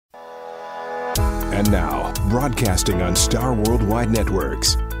And now, broadcasting on Star Worldwide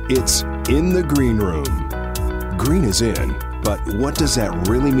Networks, it's In the Green Room. Green is in, but what does that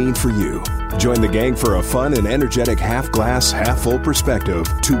really mean for you? Join the gang for a fun and energetic half-glass, half-full perspective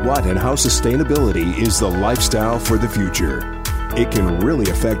to what and how sustainability is the lifestyle for the future. It can really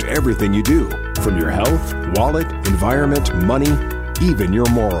affect everything you do, from your health, wallet, environment, money, even your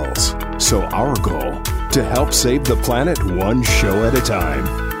morals. So our goal, to help save the planet one show at a time.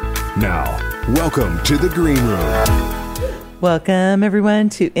 Now, welcome to the Green Room. Welcome, everyone,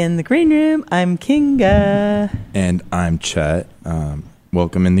 to In the Green Room. I'm Kinga. And I'm Chet.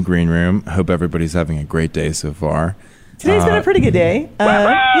 Welcome in the Green Room. Hope everybody's having a great day so far. Today's been a pretty good day.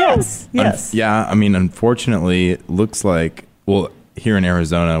 Yes. Unfortunately, it looks like, here in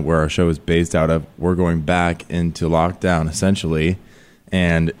Arizona, where our show is based out of, we're going back into lockdown, essentially.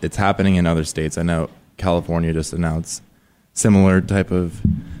 And it's happening in other states. I know California just announced similar type of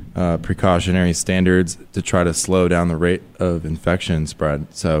precautionary standards to try to slow down the rate of infection spread.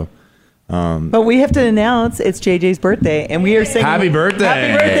 So, but we have to announce it's JJ's birthday, and we are singing Happy birthday!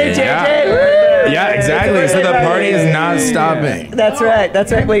 Happy birthday, JJ! Yeah, exactly. So the party is not stopping. That's right.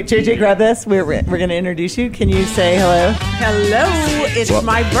 Wait, JJ, grab this. We're going to introduce you. Can you say hello? Hello, it's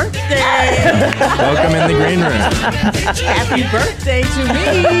my birthday. Welcome in the Green Room. Happy birthday to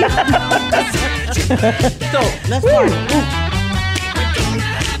me. So, let's party.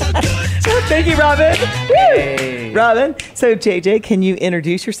 Thank you, Robin. Hey. Robin. So, JJ, can you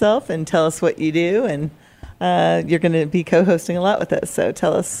introduce yourself and tell us what you do? And you're going to be co-hosting a lot with us, so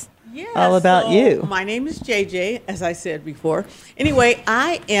tell us all about you. My name is JJ, as I said before. Anyway,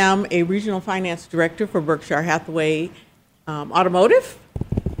 I am a regional finance director for Berkshire Hathaway Automotive,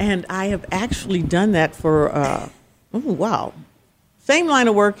 and I have actually done that for, same line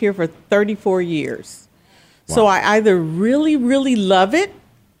of work here for 34 years. Wow. So I either really, really love it,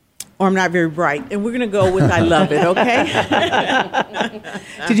 or I'm not very bright. And we're going to go with I love it, okay?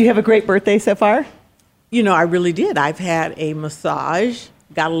 Did you have a great birthday so far? You know, I really did. I've had a massage,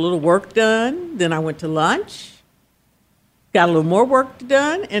 got a little work done, then I went to lunch, got a little more work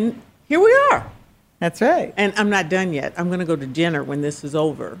done, and here we are. That's right. And I'm not done yet. I'm going to go to dinner when this is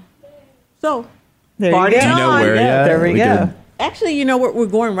over. So, there party you go. Do you know on. where yet? There we go. Actually, you know what? We're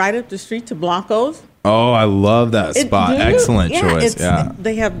going right up the street to Blanco's. Oh, I love that spot. Excellent choice. Yeah.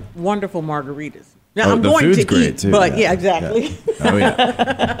 They have wonderful margaritas. Now, I'm the going food's to great eat, too. but yeah, exactly. Yeah. Oh,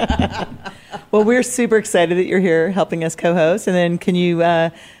 yeah. Well, we're super excited that you're here helping us co-host. And then can you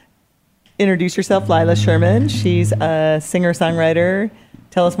introduce yourself, Lila Sherman? She's a singer-songwriter.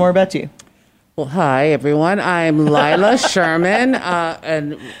 Tell us more about you. Well, hi, everyone. I'm Lila Sherman,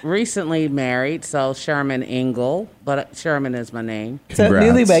 and recently married, so Sherman Engel, but Sherman is my name. So Congrats.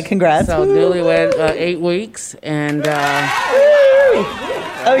 newlywed, congrats. So newlywed, 8 weeks, and oh,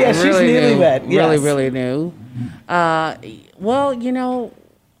 yeah, she's newlywed. New, Yes. really new. Well, you know,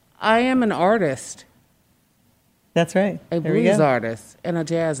 I am an artist, That's right. a There we blues go. artist, and a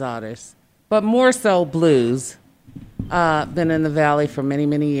jazz artist, but more so blues. Been in the Valley for many,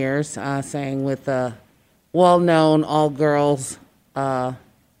 many years, sang with a well-known all-girls blues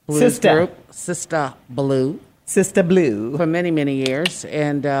Sister. group, Sister Blue, Sister Blue. for many, many years.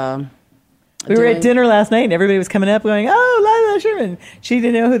 And We were at dinner last night, and everybody was coming up going, oh, Lila Sherman. She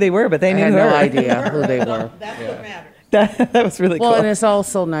didn't know who they were, but they I knew had her. no idea who they were. That's what matters. That was really Well, cool. and it's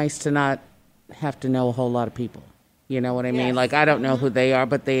also nice to not have to know a whole lot of people. You know what I mean? Yes. Like, I don't know who they are,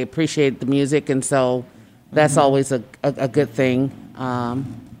 but they appreciate the music, and so that's always a good thing.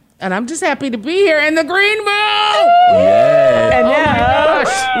 And I'm just happy to be here in the Green Room. And now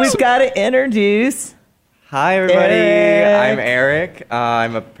gosh. we've got to introduce. Hi, everybody. Eric. I'm Eric.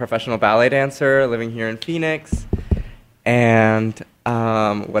 I'm a professional ballet dancer living here in Phoenix. And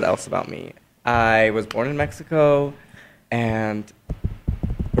what else about me? I was born in Mexico, and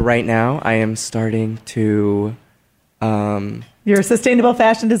right now I am starting to... You're a sustainable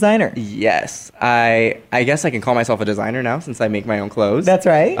fashion designer. yes, I guess I can call myself a designer now since I make my own clothes. That's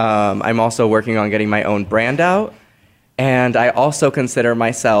right. I'm also working on getting my own brand out. And I also consider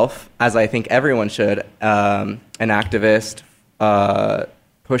myself, as I think everyone should, an activist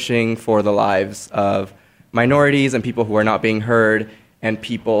pushing for the lives of minorities and people who are not being heard, and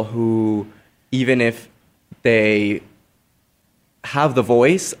people who, even if they have the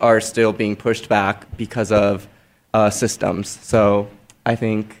voice, are still being pushed back because of systems. So I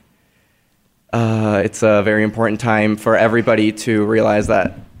think it's a very important time for everybody to realize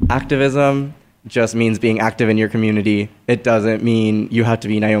that activism just means being active in your community. It doesn't mean you have to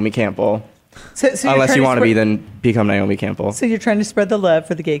be Naomi Campbell. So you're Unless trying you to want to be, then become Naomi Campbell. So you're trying to spread the love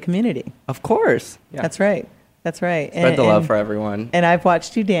for the gay community. Of course. Yeah. That's right. That's right. Spread the love for everyone. And I've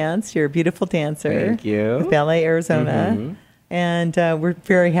watched you dance. You're a beautiful dancer. Thank you. With Ballet Arizona. Mm-hmm. And we're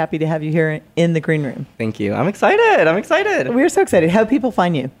very happy to have you here in the green room. Thank you. I'm excited. We're so excited. How do people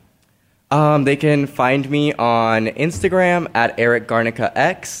find you? They can find me on Instagram at Eric Garnica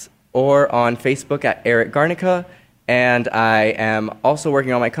X or on Facebook at Eric Garnica. And I am also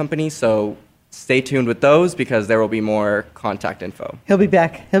working on my company, so stay tuned with those because there will be more contact info. He'll be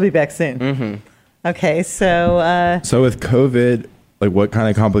back. He'll be back soon. Mm-hmm. Okay, so So with COVID, like what kind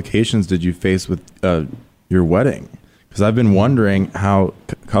of complications did you face with your wedding? Because I've been wondering how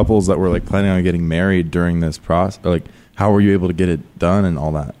couples that were like planning on getting married during this process, like how were you able to get it done and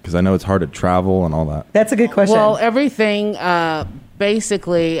all that? Because I know it's hard to travel and all that. that's a good question. Well, everything,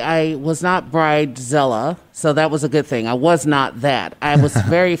 basically, I was not bridezilla, so that was a good thing. I was not that. I was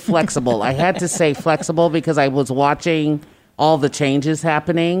very flexible. I had to say flexible because I was watching all the changes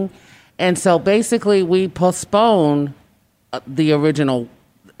happening. And so basically, we postponed the original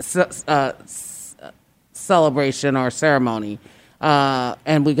celebration or ceremony.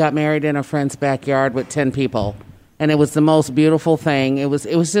 And we got married in a friend's backyard with 10 people. And it was the most beautiful thing. It was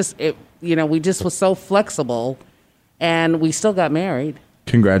just, we just was so flexible. And we still got married.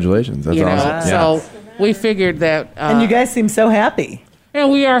 Congratulations. That's awesome. So we figured that. and you guys seem so happy. And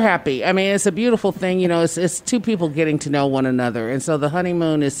we are happy. I mean, it's a beautiful thing. It's two people getting to know one another. And so the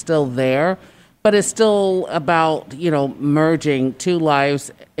honeymoon is still there, but it's still about, merging two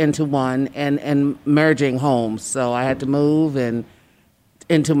lives into one and merging homes. So I had to move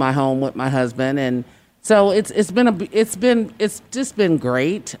into my home with my husband. And so it's just been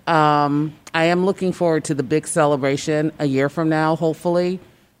great. I am looking forward to the big celebration a year from now, hopefully,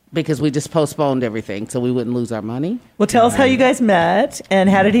 because we just postponed everything so we wouldn't lose our money. Well, tell us how you guys met and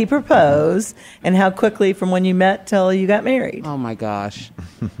how did he propose and how quickly from when you met till you got married. Oh, my gosh.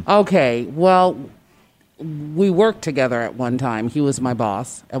 Okay, well, we worked together at one time. He was my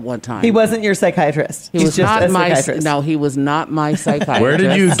boss at one time. He wasn't your psychiatrist. He was just not a my psychiatrist. No, he was not my psychiatrist. Where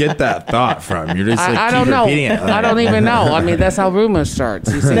did you get that thought from? You're just like I keep don't know. repeating it. I don't even know. I mean, that's how rumors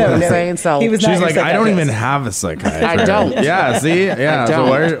starts. You see No, what I'm no. saying? So He was not She's your like, I don't psychiatrist. even have a psychiatrist. I don't. Yeah, see? Yeah. I So don't.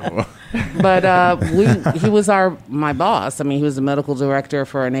 where, But he was my boss. I mean, he was the medical director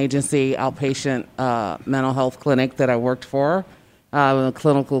for an agency outpatient mental health clinic that I worked for. A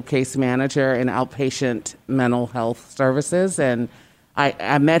clinical case manager in outpatient mental health services, and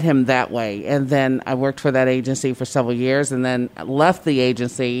I met him that way. And then I worked for that agency for several years, and then left the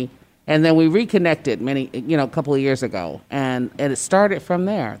agency, and then we reconnected a couple of years ago, and it started from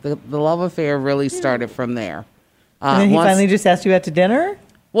there. The love affair really started from there. And then he finally just asked you out to dinner?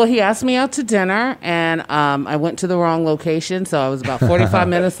 Well, he asked me out to dinner, and I went to the wrong location, so I was about 45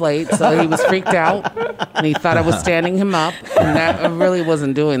 minutes late. So he was freaked out, and he thought I was standing him up. And I really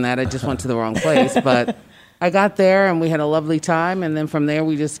wasn't doing that. I just went to the wrong place. But I got there, and we had a lovely time. And then from there,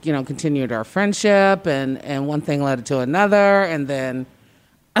 we just continued our friendship, and one thing led to another. And then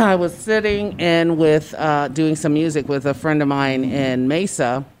I was sitting in with doing some music with a friend of mine in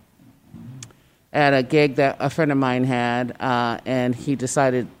Mesa, at a gig that a friend of mine had, and he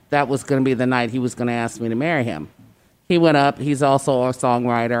decided that was going to be the night he was going to ask me to marry him. He went up. He's also a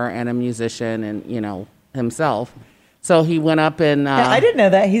songwriter and a musician and, himself. So he went up and... Yeah, I didn't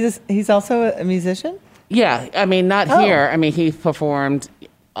know that. He's also a musician? Yeah, I mean, not Oh. here. I mean, he performed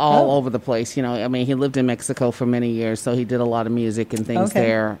all over the place. I mean, he lived in Mexico for many years, so he did a lot of music and things Okay.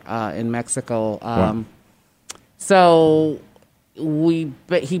 there in Mexico. Wow. So... he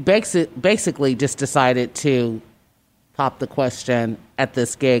basically just decided to pop the question at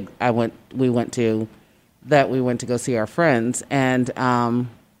this gig we went to go see our friends, and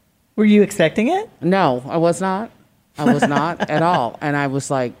Were you expecting it? no, I was not at all, and I was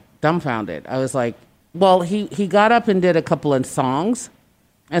like dumbfounded. I was like, well, he got up and did a couple of songs,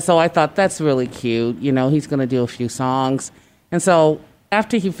 and so I thought that's really cute. He's going to do a few songs, and so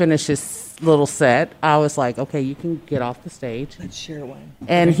after he finished his little set, I was like, okay, you can get off the stage. Let's share one.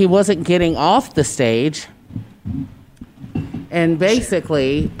 And he wasn't getting off the stage. And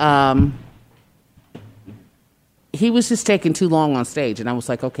basically, he was just taking too long on stage. And I was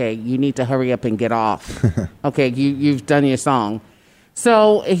like, okay, you need to hurry up and get off. Okay, you've done your song.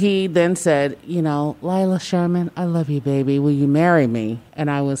 So he then said, Lila Sherman, I love you, baby. Will you marry me?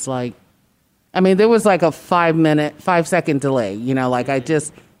 And I was like, there was like a 5-second delay. Like I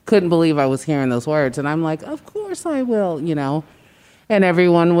just couldn't believe I was hearing those words. And I'm like, of course I will, And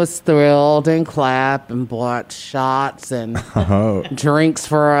everyone was thrilled and clapped and bought shots and drinks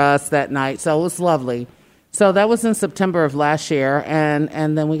for us that night. So it was lovely. So that was in September of last year.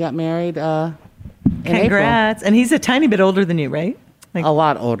 And then we got married in Congrats. And he's a tiny bit older than you, right? April. A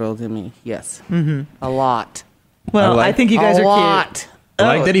lot older than me, yes. Mm-hmm. A lot. Well, I think you guys a are lot. cute.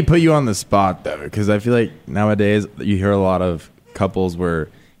 I like that he put you on the spot though, because I feel like nowadays you hear a lot of couples where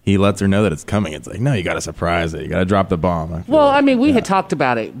he lets her know that it's coming. It's like, no, you got to surprise it. You got to drop the bomb. Well, I mean, we had talked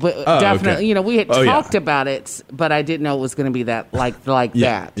about it, but definitely, okay. we had Oh, yeah. talked about it, but I didn't know it was going to be that like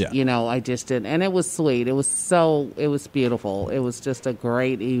Yeah, that. yeah. I just didn't, and it was sweet. It was beautiful. It was just a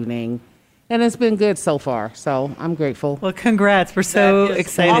great evening, and it's been good so far. So I'm grateful. Well, congrats. We're so That is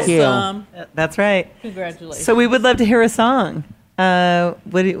excited. Awesome. That's right. Congratulations. So we would love to hear a song.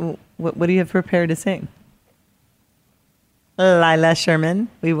 What do you have prepared to sing? Lila Sherman,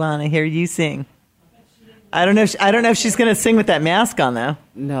 we want to hear you sing. I don't know if she's going to sing with that mask on though.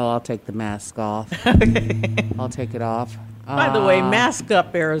 No, I'll take the mask off. I'll take it off. By the way, mask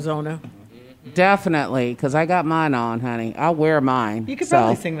up, Arizona. Definitely, because I got mine on, honey. I'll wear mine. You could so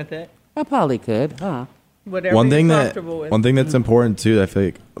probably sing with it. I probably could, huh? Whatever one you're thing comfortable with. that's important too, that I feel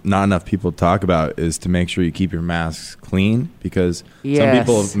like not enough people talk about, is to make sure you keep your masks clean, because some Yes.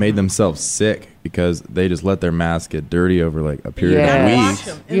 people have made themselves sick because they just let their mask get dirty over like a period Yes. of Wash weeks.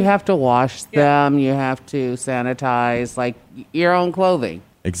 'em. You have to wash them. You have to sanitize, like your own clothing.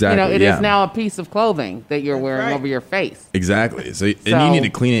 Exactly. It is yeah. now a piece of clothing that you're wearing right. over your face. Exactly. So and So- you need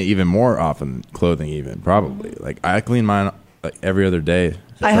to clean it even more often. Clothing, even probably. Like I clean mine like every other day.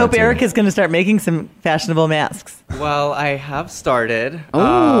 I hope Try to. Eric is going to start making some fashionable masks. Well, I have started.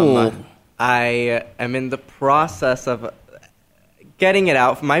 Ooh. I am in the process of getting it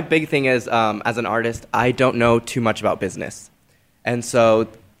out. My big thing is, as an artist, I don't know too much about business. And so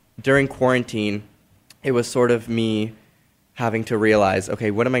during quarantine, it was sort of me having to realize,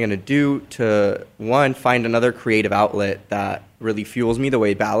 okay, what am I going to do to, one, find another creative outlet that really fuels me the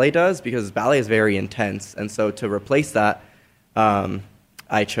way ballet does, because ballet is very intense. And so to replace that,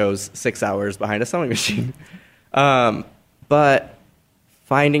 I chose 6 hours behind a sewing machine. But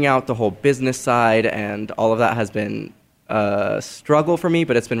finding out the whole business side and all of that has been a struggle for me,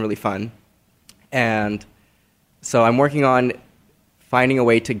 but it's been really fun. And so I'm working on finding a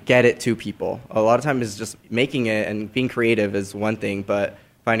way to get it to people. A lot of times it's just making it, and being creative is one thing, but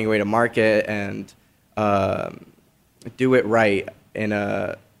finding a way to market and do it right in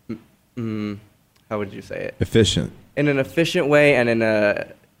a, how would you say it? Efficient. In an efficient way and in a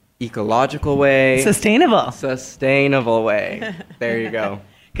ecological way. Sustainable. Way. There you go.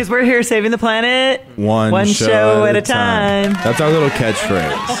 Because we're here saving the planet One show at a time. That's our little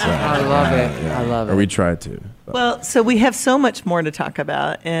catchphrase. I love it. I love it. Or we try to. But. Well, so we have so much more to talk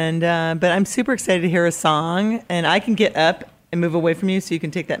about, and but I'm super excited to hear a song, and I can get up and move away from you so you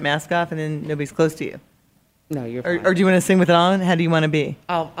can take that mask off, and then nobody's close to you. No, you're Or, fine. or do you want to sing with it on? How do you want to be?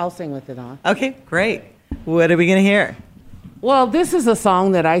 I'll sing with it on. Okay, great. What are we going to hear? Well, this is a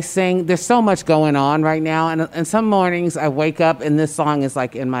song that I sing. There's so much going on right now, and some mornings I wake up and this song is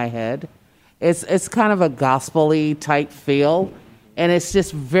like in my head. It's kind of a gospel-y type feel, and it's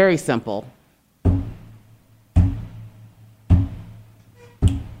just very simple.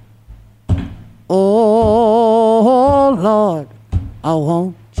 Oh, Lord, I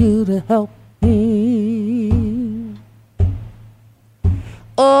want you to help me.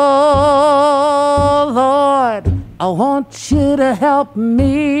 Oh, Lord, I want you to help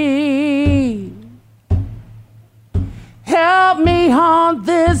me. Help me on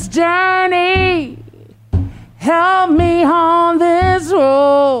this journey. Help me on this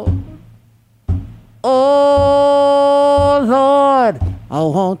road. Oh, Lord, I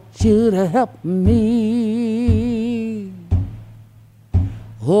want you to help me.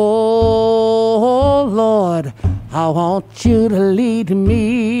 Oh, Lord, I want you to lead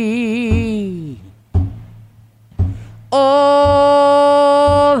me.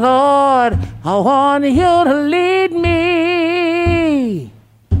 Oh, Lord, I want you to lead me.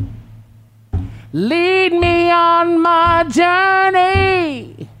 Lead me on my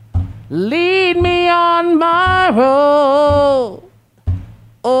journey. Lead me on my road.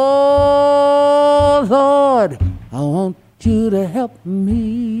 Oh, Lord, I want you to help me.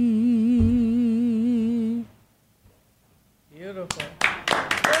 Beautiful.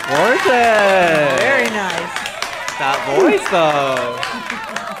 Gorgeous. Very nice. That voice, though.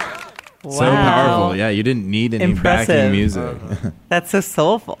 So powerful. Yeah, you didn't need any Impressive. backing music. That's so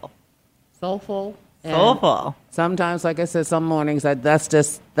soulful. Soulful. and Soulful. Sometimes, like I said, some mornings, that's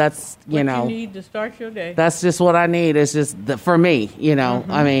you What know. you need to start your day. That's just what I need. It's just for me, you know.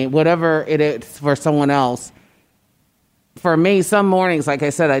 I mean, whatever it is for someone else. For me, some mornings, like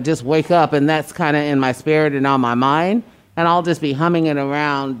I said, I just wake up and that's kind of in my spirit and on my mind. And I'll just be humming it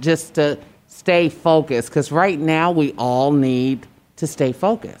around just to stay focused. Because right now, we all need to stay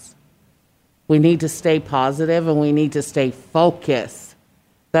focused. We need to stay positive and we need to stay focused.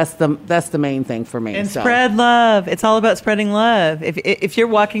 That's the main thing for me. And spread love. It's all about spreading love. If you're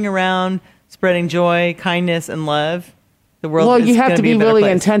walking around spreading joy, kindness, and love, the world. Well, is you have gonna to be a better really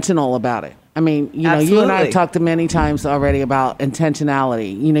place. intentional about it. I mean, you know, you and I have talked many times already about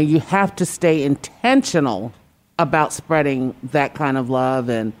intentionality. You know, you have to stay intentional about spreading that kind of love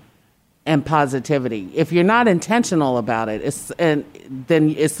and positivity. If you're not intentional about it, then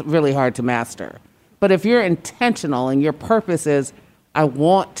it's really hard to master. But if you're intentional and your purpose is, I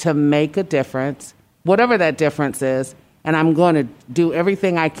want to make a difference, whatever that difference is, and I'm going to do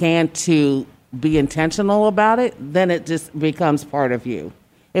everything I can to be intentional about it, then it just becomes part of you.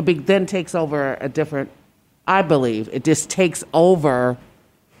 Then takes over a different, I believe, it just takes over,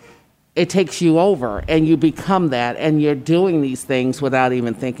 it takes you over, and you become that, and you're doing these things without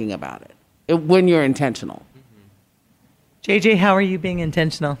even thinking about it when you're intentional. JJ, how are you being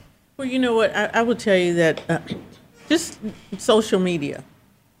intentional? Well, you know what? I will tell you that just social media.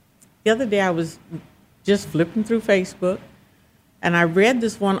 The other day I was just flipping through Facebook, and I read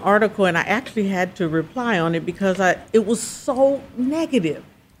this one article, and I actually had to reply on it because it was so negative.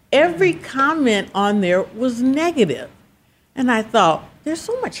 Every comment on there was negative. And I thought, there's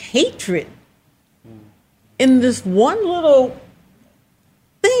so much hatred in this one little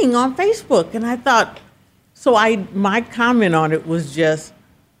thing on Facebook. And I thought, my comment on it was just,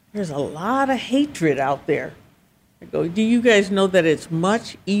 there's a lot of hatred out there. I go, do you guys know that it's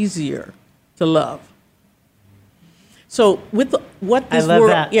much easier to love? So with what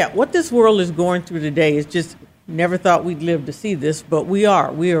this world is going through today is just, never thought we'd live to see this, but we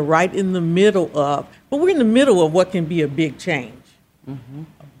are. We are right in the middle of what can be a big change. Mm-hmm.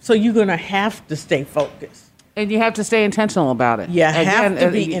 So you're going to have to stay focused. And you have to stay intentional about it. Yeah, have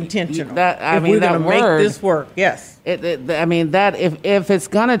to be intentional. If we're going to make this work, yes. If it's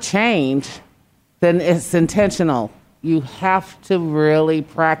going to change, then it's intentional. You have to really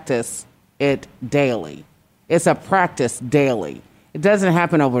practice it daily. It's a practice daily. It doesn't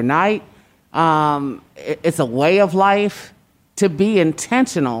happen overnight. It's a way of life. To be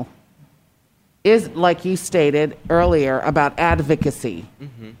intentional is, like you stated earlier, about advocacy.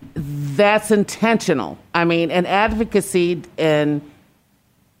 Mm-hmm. That's intentional. I mean, and advocacy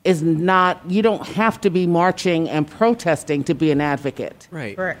is not, you don't have to be marching and protesting to be an advocate.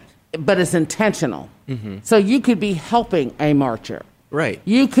 Right. Correct. But it's intentional. Mm-hmm. So you could be helping a marcher. Right.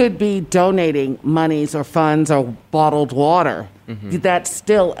 You could be donating monies or funds or bottled water. Mm-hmm. That's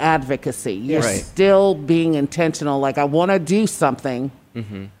still advocacy. You're still being intentional. Like, I want to do something,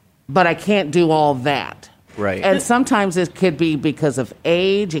 mm-hmm. but I can't do all that. Right. And sometimes it could be because of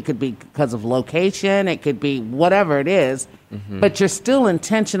age. It could be because of location. It could be whatever it is. Mm-hmm. But you're still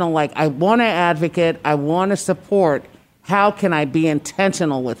intentional. Like, I want to advocate. I want to support. How can I be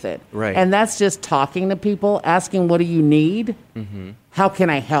intentional with it? Right. And that's just talking to people, asking, what do you need? Mm-hmm. How can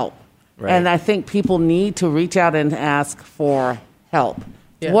I help? Right. And I think people need to reach out and ask for help.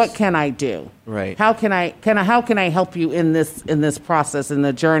 Yes. What can I do? Right. How can I help you in this process, in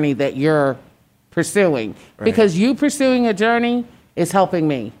the journey that you're pursuing? Right. Because you pursuing a journey is helping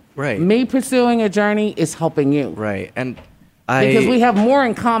me. Right. Me pursuing a journey is helping you. Right. And because we have more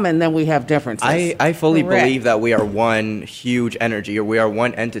in common than we have differences. I fully believe that we are one huge energy, or we are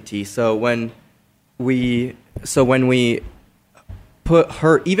one entity. So when we put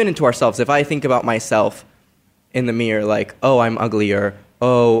hurt even into ourselves, if I think about myself in the mirror, like, oh, I'm ugly, or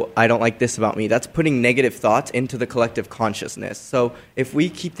oh, I don't like this about me, that's putting negative thoughts into the collective consciousness. So if we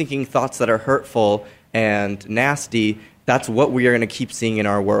keep thinking thoughts that are hurtful and nasty, that's what we are going to keep seeing in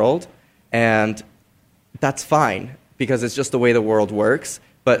our world. And that's fine, because it's just the way the world works.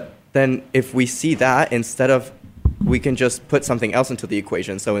 But then if we see that, we can just put something else into the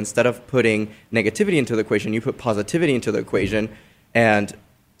equation. So instead of putting negativity into the equation, you put positivity into the equation, and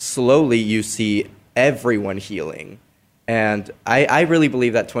slowly you see everyone healing. And I really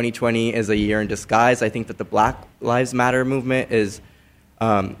believe that 2020 is a year in disguise. I think that the Black Lives Matter movement is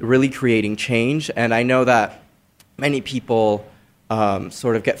really creating change. And I know that many people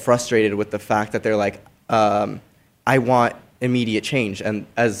sort of get frustrated with the fact that they're like, I want immediate change. And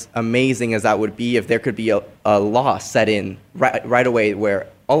as amazing as that would be, if there could be a law set in right away where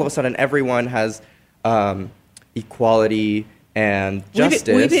all of a sudden everyone has equality and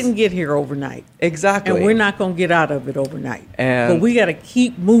justice. We didn't get here overnight. Exactly. And we're not going to get out of it overnight. But we got to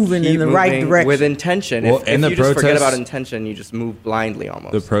keep moving in the right direction. With intention. Well, if you just forget about intention, you just move blindly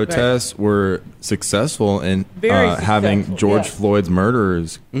almost. The protests were successful in having George Floyd's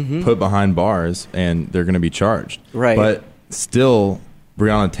murderers put behind bars, and they're going to be charged. Right. But still,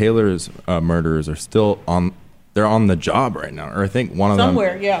 Breonna Taylor's murderers are still they're on the job right now. Or I think one of them.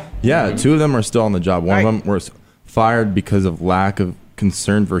 Somewhere, yeah. Yeah, two of them are still on the job. One of them was fired because of lack of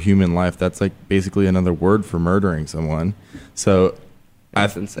concern for human life, that's like basically another word for murdering someone. So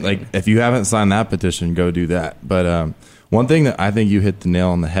That's insane. like, if you haven't signed that petition, go do that. But one thing that I think you hit the nail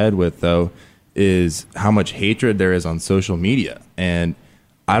on the head with, though, is how much hatred there is on social media. And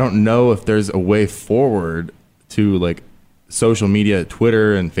I don't know if there's a way forward to like social media,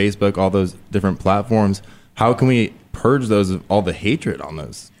 Twitter and Facebook, all those different platforms. How can we purge those of all the hatred on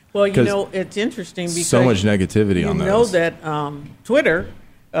those? Well, you 'Cause know, it's interesting because so much negativity on those. You know that Twitter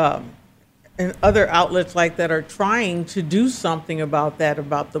and other outlets like that are trying to do something about that,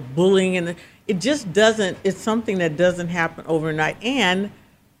 about the bullying, and it just doesn't. It's something that doesn't happen overnight, and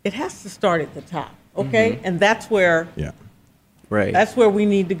it has to start at the top. Okay, and that's where Yeah. Right. that's where we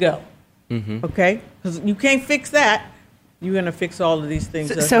need to go. Okay, because you can't fix that. You're going to fix all of these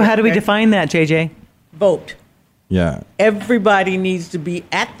things. So how do we Okay? define that, JJ? Vote? Yeah. Everybody needs to be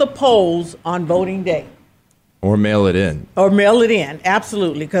at the polls on voting day. Or mail it in. Or mail it in,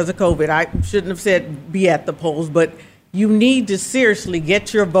 absolutely, because of COVID. I shouldn't have said be at the polls, but you need to seriously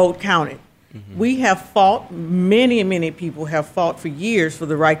get your vote counted. We have fought, many people have fought for years for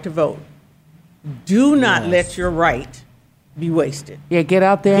the right to vote. Do not let your right be wasted. Yeah, get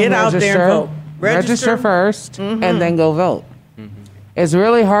out there Get and out register. there and vote. Register first and then go vote. It's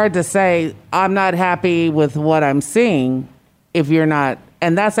really hard to say, I'm not happy with what I'm seeing if you're not,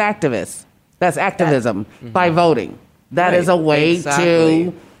 and that's activists. That's activism by voting. That is a way Exactly.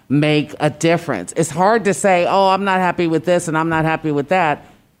 to make a difference. It's hard to say, oh, I'm not happy with this and I'm not happy with that,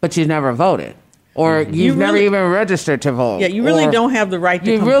 but you never voted. Or you've never really- even registered to vote. Yeah, you really Or- don't have the right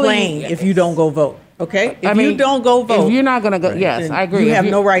to You really- complain if you don't go vote. Okay? If I mean, you don't go vote, if you're not going to go, yes, then I agree. you If have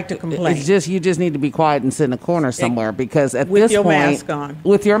no right to complain. It's just you just need to be quiet and sit in a corner somewhere because at With this your point, mask on.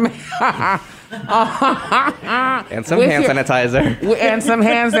 with your and some with hand your- sanitizer. and some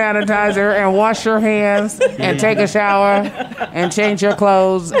hand sanitizer and wash your hands and take a shower and change your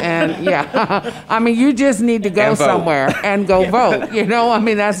clothes and yeah, I mean you just need to go And vote. somewhere and go vote. You know, I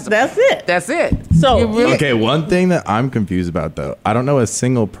mean that's it. That's it. So, You really- Okay, one thing that I'm confused about, though, I don't know a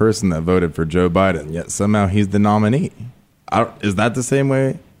single person that voted for Joe Biden, yet somehow he's the nominee. Is that the same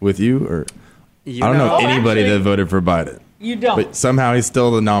way with you? Or You I don't know Oh, anybody actually- that voted for Biden, you don't. but somehow he's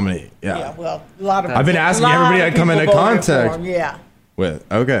still the nominee. Yeah. Yeah, well, a lot of I've been people- asking a lot everybody of I come people into voted for contact him, Yeah. With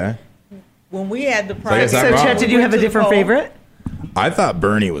okay, When we had the I guess primary, I'm So, wrong. Chet, did you have a different favorite? I thought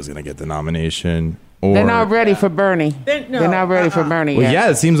Bernie was going to get the nomination. Or They're not ready for Bernie. They're- no, They're not ready for Bernie well, yet. yeah,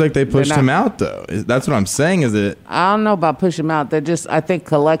 it seems like they pushed not. him out, though. That's what I'm saying. Is it? I don't know about push them out. They're just, I think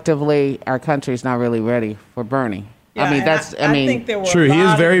collectively our country's not really ready for Bernie. Yeah, I mean, and that's, I mean, think there were True, a he is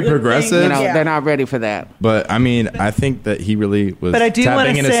lot of very good progressive. things. you know, Yeah. they're not ready for that. But I mean, I think that he really was But I do wanna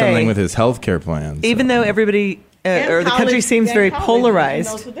tapping into say, something with his healthcare plans. Even though everybody And or the country college- seems and very college,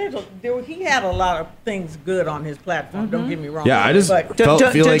 polarized. You know, so he had a lot of things good on his platform. Don't get me wrong. Yeah, I just But feel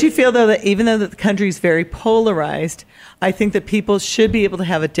Don't like you feel though that even though the country is very polarized, I think that people should be able to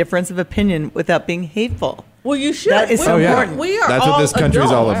have a difference of opinion without being hateful. well, you should. That is so We're- important. We are That's what all this country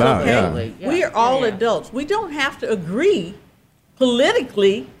is all adults, about, okay? yeah. Absolutely. Yeah. We are all Yeah. adults. We don't have to agree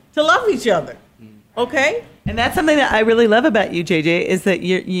politically to love each other. Okay? And that's something that I really love about you, JJ, is that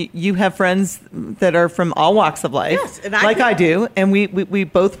you have friends that are from all walks of life, Yes, and I like can- I do, and we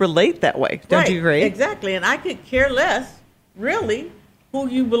both relate that way. Don't Right, you agree? Exactly. And I could care less, really, who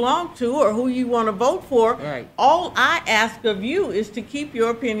you belong to or who you want to vote for. Right. All I ask of you is to keep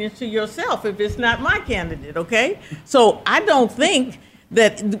your opinions to yourself if it's not my candidate, okay? So I don't think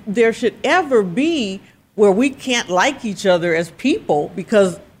that there should ever be where we can't like each other as people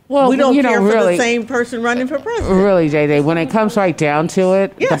because Well, we don't you know, care for really- the same person running for president. Really, JJ, when it comes right down to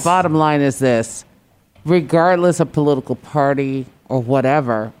it, the Yes. bottom line is this. Regardless of political party or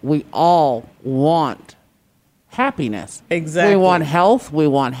whatever, we all want happiness. Exactly. We want health, we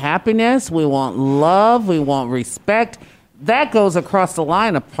want happiness, we want love, we want respect. That goes across the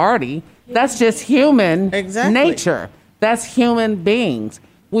line of party. That's just human Exactly. nature. That's human beings.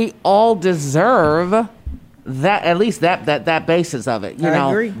 We all deserve that, at least that basis of it. You I know,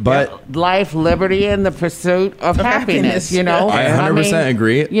 agree. But life, liberty, and the pursuit of happiness. happiness. You know, I 100%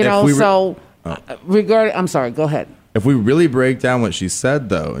 agree. You If know, we were- so regarding, I'm sorry. Go ahead. if we really break down what she said,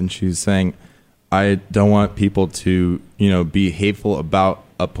 though, and she's saying, I don't want people to, be hateful about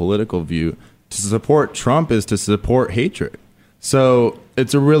a political view. To support Trump is to support hatred. So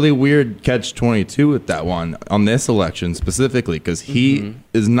it's a really weird catch-22 with that one on this election specifically, because he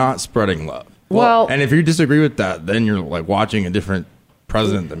is not spreading love. Well- and if you disagree with that, then you're like watching a different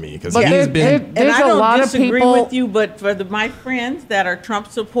president than me, because But he's there- been. And There's I a don't lot of disagree people- with you, but for my friends that are Trump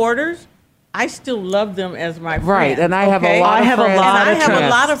supporters, I still love them as my friends. Right, and I have a okay? lot of I have a friends. lot And I of have a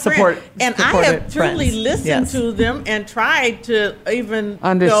friends. lot of friends. And I have Supportive truly friends. listened Yes. to them and tried to even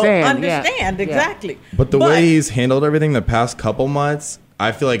Understand, yeah. understand Yeah. exactly. But the way he's handled everything the past couple months,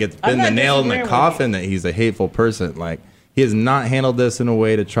 I feel like it's I'm been not the nail in the disagreeing with coffin that he's a hateful person. Like, he has not handled this in a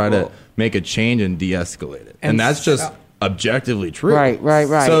way to try to make a change and de-escalate it. And that's just objectively true. Right.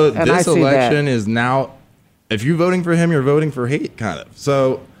 So And I this see election is now, if you're voting for him, you're voting for hate, kind of.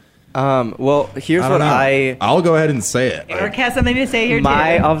 So, Well, here's I what don't know. I'll go ahead and say it. Eric has something to say here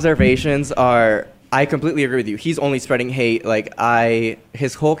my too. observations are, I completely agree with you. He's only spreading hate. Like,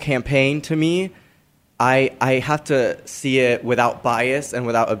 his whole campaign, to me, I have to see it without bias and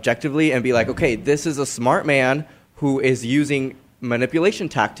without objectively and be like, okay, this is a smart man who is using manipulation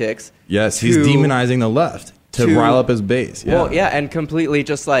tactics. Yes, he's to- demonizing the left to rile up his base. Yeah. Well, yeah, and completely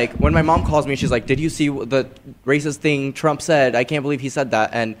just like when my mom calls me, she's like, "Did you see the racist thing Trump said? I can't believe he said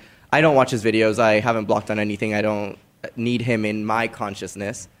that." And I don't watch his videos. I haven't blocked on anything. I don't need him in my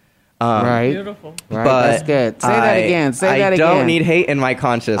consciousness. Right. Beautiful. Right. But That's good. Say that again. Say that again. I don't need hate in my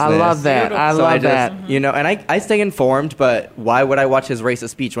consciousness. I love that. I So love I just, that. and I stay informed, but why would I watch his racist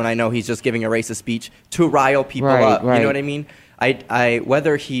speech when I know he's just giving a racist speech to rile people Right, up? right. You know what I mean? I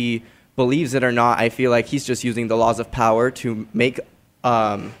whether he believes it or not, I feel like he's just using the laws of power to make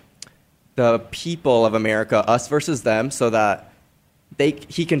the people of America us versus them, so that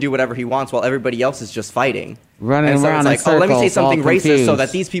he can do whatever he wants while everybody else is just fighting. Running and so around it's in like, oh, let me say circles, all something racist so confused.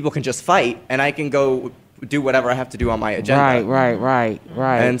 that these people can just fight, and I can go do whatever I have to do on my agenda.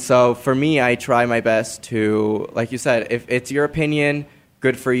 Right. And so for me, I try my best to, like you said, if it's your opinion,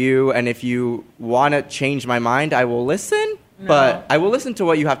 good for you. And if you want to change my mind, I will listen. But I will listen to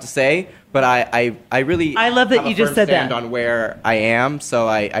what you have to say. But I really I love that have a you just firm said stand that. on where I am. So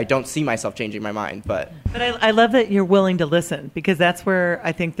I don't see myself changing my mind. But I love that you're willing to listen, because that's where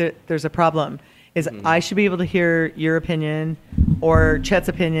I think that there's a problem. Is I should be able to hear your opinion, or Chet's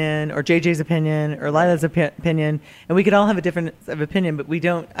opinion, or JJ's opinion, or Lila's opinion, and we could all have a different of opinion, but we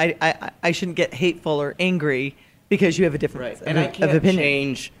don't. I shouldn't get hateful or angry because you have a different and I can't opinion.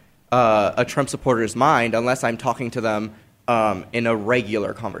 change a Trump supporter's mind unless I'm talking to them in a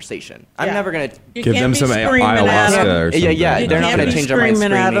regular conversation. I'm Yeah. never gonna You Give can't them be some screaming at ayahuasca them. or something. Yeah, You they're not can't gonna be change their mind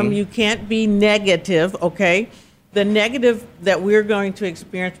screaming at them. screaming. You can't be negative, okay? The negative that we're going to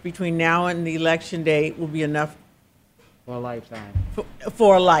experience between now and the election day will be enough For a lifetime.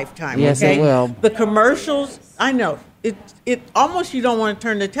 for a lifetime. Yes, okay? it will. The commercials, I know it almost, you don't want to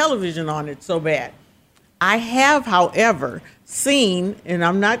turn the television on. It's so bad. I have, however, seen, and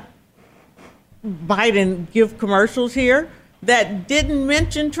I'm not Biden give commercials here that didn't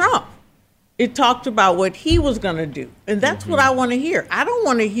mention Trump. It talked about what he was going to do, and that's what I want to hear. I don't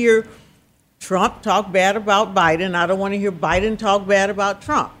want to hear Trump talk bad about Biden. I don't want to hear Biden talk bad about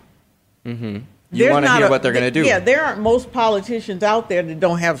Trump. You There's want to not hear a- what they're going to do. Yeah, there aren't most politicians out there that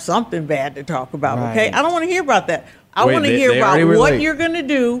don't have something bad to talk about, okay? Right. I don't want to hear about that. I Wait, want to they hear already about were what like- you're going to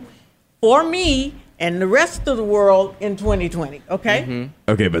do for me and the rest of the world in 2020, okay?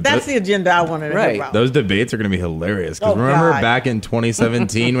 Okay, but That's the agenda I wanted to Right. hear about. those debates are going to be hilarious. Because Oh, remember God. back in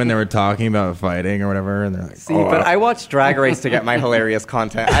 2017 when they were talking about fighting or whatever, and they're like, See, but I watch Drag Race to get my hilarious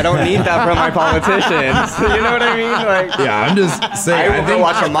content. I don't need that from my politicians. You know what I mean? Like, yeah, I'm just saying. I will go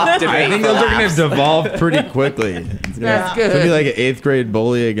watch a mock debate. I think for those are going laughs. to devolve pretty quickly. It's gonna, That's It's gonna be good. like an 8th grade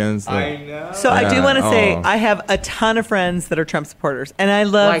bully against. I know. So I do Yeah. want to say Oh. I have a ton of friends that are Trump supporters, and I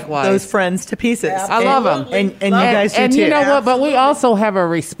love Likewise. those friends to pieces. I love 'em. and you guys do And too. you know what? But Absolutely. we also have a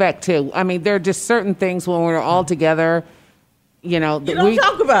respect too. I mean, there are just certain things when we're all together, that don't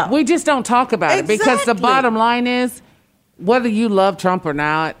talk about. We just don't talk about it because the Exactly. bottom line is, whether you love Trump or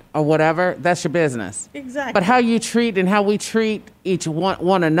not or whatever, that's your business. Exactly. But how you treat and how we treat each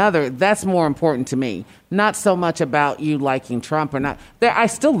one another, that's more important to me. Not so much about you liking Trump or not. I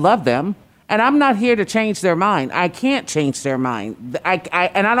still love them. And I'm not here to change their mind. I can't change their mind.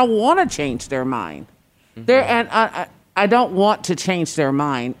 And I don't want to change their mind. I don't want to change their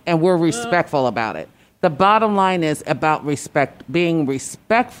mind, and we're respectful about it. The bottom line is about respect, being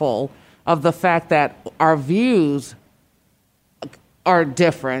respectful of the fact that our views are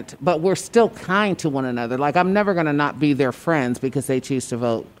different, but we're still kind to one another. Like, I'm never going to not be their friends because they choose to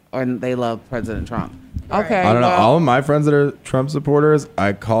vote or they love President Trump. Okay. I don't know. well, All of my friends that are Trump supporters,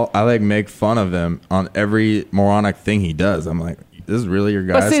 I make fun of them on every moronic thing he does. I'm like, this is really your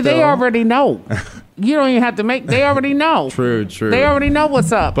guy? But see, they still? already know. You don't even have to make. They already know. True. They already know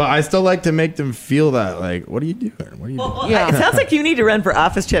what's up. But I still like to make them feel that, like, what are you doing? What are you doing? Yeah. It sounds like you need to run for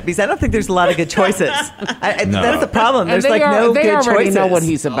office, Chet, because I don't think there's a lot of good choices. No. That's the problem. And There's like no they good already choices. know what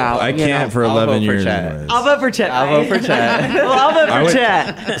he's about. I you can't know. for I'll 11 vote for years. Chet. anyways. I'll vote for Chet. I'll vote for Chet. Well, I'll vote I for would-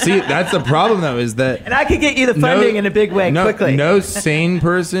 Chet. See, that's the problem, though, is that And I could get you the funding in a big way quickly. No sane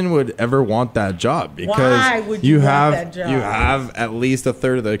person would ever want that job because Why would you want have that job? you have at least a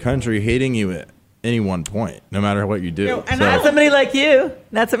third of the country hating you at any one point, no matter what you do. No, and So, Not somebody like you.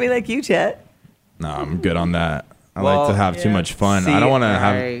 Not somebody like you, Chet. no, I'm good on that. I Well, like to have too yeah. much fun. See, I don't want to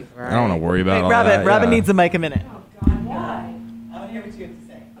have. right. I don't want to worry about Wait, all Robin. that. Robin yeah. needs the mic a minute. Why? I want to hear what you have to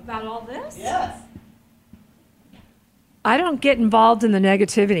say. About all this? Yes. I don't get involved in the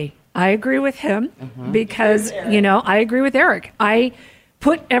negativity. I agree with him because, I agree with Eric. I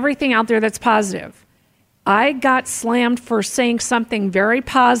put everything out there that's positive. I got slammed for saying something very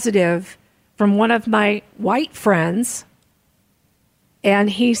positive from one of my white friends, and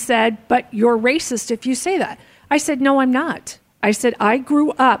he said, "But you're racist if you say that." I said, "No, I'm not." I said, "I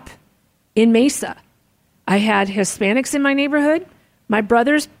grew up in Mesa. I had Hispanics in my neighborhood. My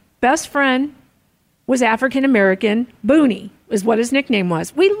brother's best friend was African American. Booney is what his nickname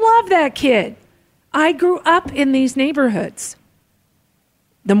was. We love that kid. I grew up in these neighborhoods.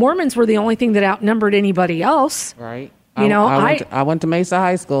 The Mormons were the only thing that outnumbered anybody else. Right. I went to Mesa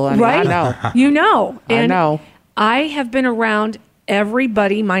High School. And right? I know. You know. I And know. I have been around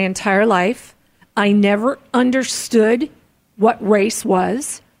everybody my entire life. I never understood what race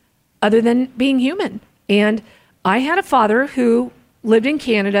was other than being human. And I had a father who lived in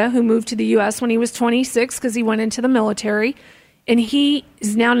Canada, who moved to the U.S. when he was 26 because he went into the military. And he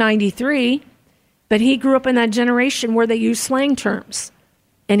is now 93, but he grew up in that generation where they use slang terms.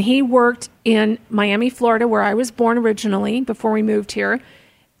 And he worked in Miami, Florida, where I was born originally before we moved here.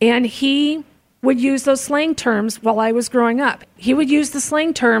 And he would use those slang terms while I was growing up. He would use the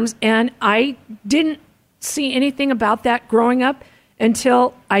slang terms, and I didn't see anything about that growing up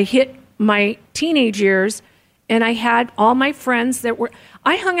until I hit my teenage years. And I had all my friends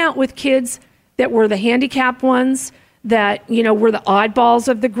I hung out with kids that were the handicapped ones, that, were the oddballs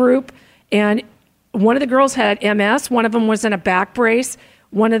of the group. And one of the girls had MS. One of them was in a back brace.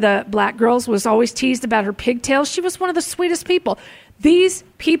 One of the black girls was always teased about her pigtails. She was one of the sweetest people. These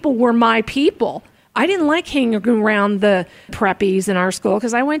people were my people. I didn't like hanging around the preppies in our school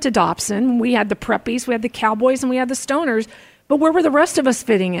because I went to Dobson. We had the preppies, we had the cowboys, and we had the stoners. But where were the rest of us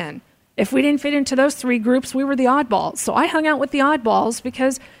fitting in? If we didn't fit into those three groups, we were the oddballs. So I hung out with the oddballs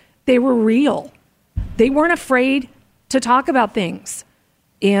because they were real. They weren't afraid to talk about things.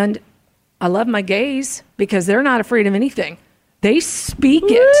 And I love my gays because they're not afraid of anything. They speak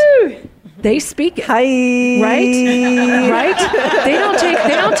it. They speak it. Hi. Right? Right?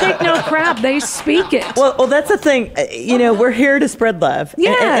 They don't take no crap. They speak it. Well, that's the thing. We're here to spread love.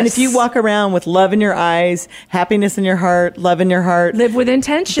 Yes. And if you walk around with love in your eyes, happiness in your heart, love in your heart, Live with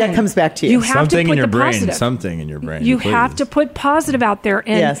intention. that comes back to you. You have something to put in your the brain. positive. Something in your brain. You please. have to put positive out there.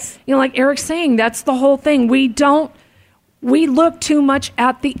 And, Yes. like Eric's saying, that's the whole thing. We look too much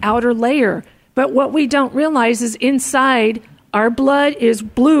at the outer layer. But what we don't realize is inside, our blood is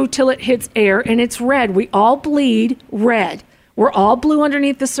blue till it hits air, and it's red. We all bleed red. We're all blue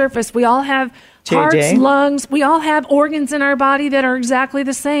underneath the surface. We all have hearts, lungs. We all have organs in our body that are exactly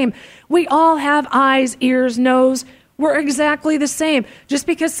the same. We all have eyes, ears, nose. We're exactly the same. Just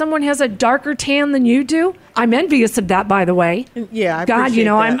because someone has a darker tan than you do, I'm envious of that, by the way. Yeah, I God, appreciate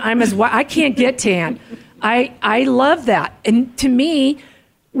that. I'm as I can't get tan. I love that. And to me,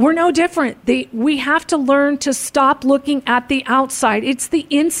 we're no different. We have to learn to stop looking at the outside. It's the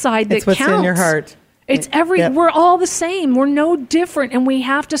inside that It's what's counts. in your heart. It's Yep. we're all the same. We're no different. And we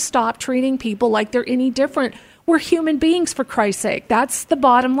have to stop treating people like they're any different. We're human beings, for Christ's sake. That's the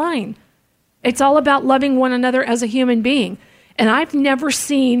bottom line. It's all about loving one another as a human being. And I've never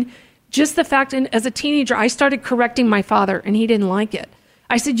seen just the fact, and as a teenager, I started correcting my father, and he didn't like it.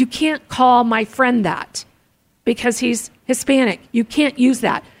 I said, you can't call my friend that because he's Hispanic. You can't use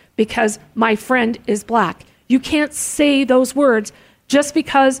that because my friend is black. You can't say those words just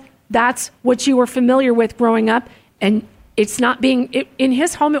because that's what you were familiar with growing up. And it's not in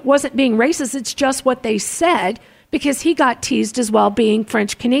his home, it wasn't being racist. It's just what they said because he got teased as well being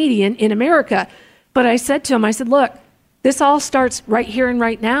French Canadian in America. But I said to him, I said, look, this all starts right here and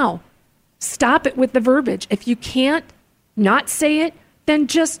right now. Stop it with the verbiage. If you can't not say it, then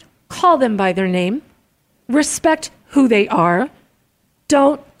just call them by their name. Respect who they are.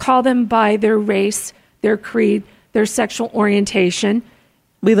 Don't call them by their race, their creed, their sexual orientation.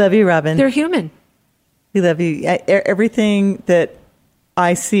 We love you, Robin. They're human. We love you. Everything that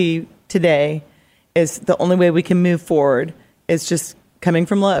I see today is the only way we can move forward is just coming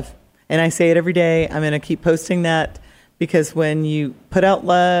from love. And I say it every day. I'm going to keep posting that, because when you put out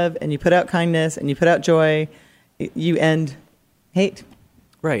love and you put out kindness and you put out joy, you end hate.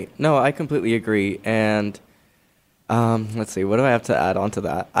 Right. No, I completely agree. And let's see, what do I have to add on to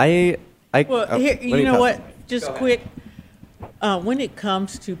that? Well, here, you know what? Just quick. When it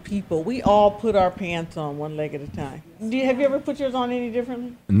comes to people, we all put our pants on one leg at a time. Have you ever put yours on any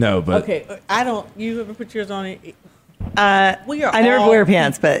differently? No, but Okay, I don't. You ever put yours on? I never wear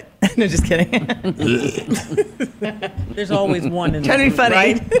pants, but no, just kidding. There's always one in there. Trying to be funny.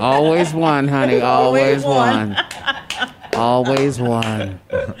 Right? Always one, honey. Always one. Always one.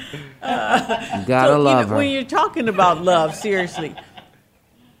 Gotta love her. When you're talking about love, seriously,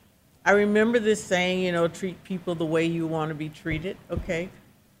 I remember this saying, treat people the way you want to be treated, okay?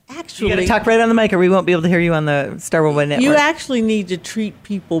 You Actually, got to talk right on the mic, or we won't be able to hear you on the Star Worldwide Network. you actually need to treat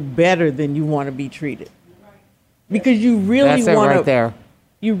people better than you want to be treated. Because you really That's it want right there.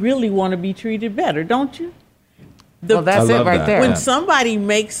 You really want to be treated better, don't you? Well, that's I it love right that. there. When somebody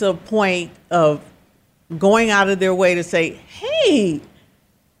makes a point of going out of their way to say, hey,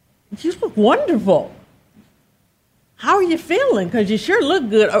 you look wonderful. How are you feeling? Because you sure look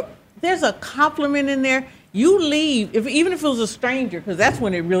good. Or, there's a compliment in there. You leave, even if it was a stranger, because that's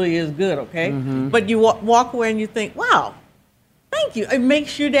when it really is good, okay? Mm-hmm. But you walk away and you think, wow, thank you. It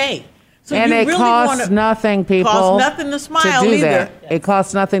makes your day. So And you it really costs wanna, nothing, people. Costs nothing to smile to do either. that. It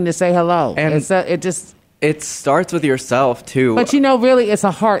costs nothing to say hello. And- It just. It starts with yourself too. But really, it's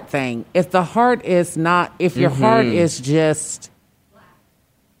a heart thing. If the heart is not, if your heart is just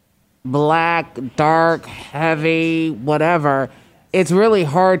black, dark, heavy, whatever, it's really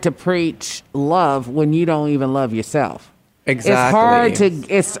hard to preach love when you don't even love yourself. Exactly.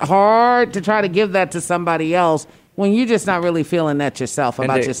 It's hard to try to give that to somebody else when you're just not really feeling that yourself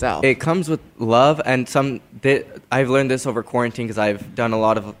about yourself. It comes with love, and I've learned this over quarantine because I've done a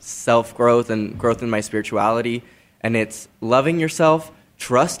lot of self-growth and growth in my spirituality, and it's loving yourself,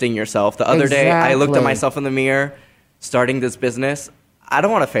 trusting yourself. The other day, I looked at Exactly. myself in the mirror, starting this business. I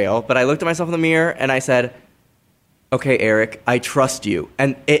don't want to fail, but I looked at myself in the mirror, and I said, okay, Eric, I trust you.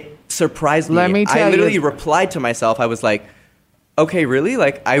 And it surprised me. Let me tell I literally you. replied to myself. I was like, okay, really?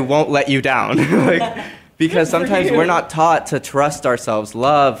 Like, I won't let you down. Because sometimes we're not taught to trust ourselves,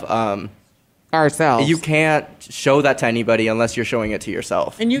 love. Ourselves. You can't show that to anybody unless you're showing it to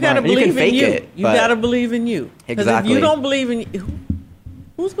yourself. And you got to And you believe can fake in you. it, You but- got to believe in you. Because if Exactly. you don't believe in you,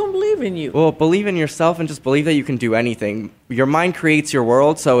 who's going to believe in you? Well, believe in yourself and just believe that you can do anything. Your mind creates your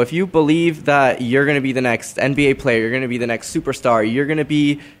world. So if you believe that you're going to be the next NBA player, you're going to be the next superstar, you're going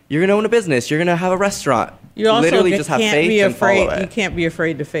to own a business, you're going to have a restaurant. You also literally just have can't faith be and follow afraid. You it. can't be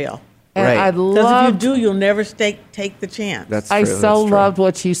afraid to fail. And Right. I Because if you love do, you'll never take the chance. That's I true, so that's true. loved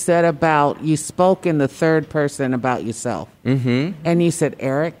what you said about you spoke in the third person about yourself. Mm-hmm. And you said,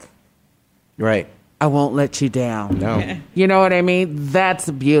 Eric, Right. I won't let you down. No. You know what I mean? That's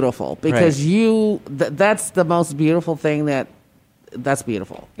beautiful because Right. that's the most beautiful thing that's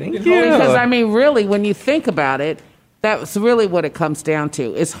beautiful. Thank you. Because, I mean, really, when you think about it, that's really what it comes down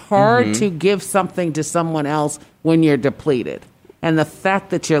to. It's hard to give something to someone else when you're depleted. And the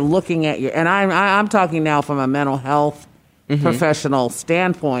fact that you're looking at and I'm talking now from a mental health professional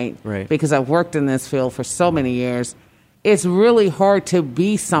standpoint, Right. because I've worked in this field for so many years. It's really hard to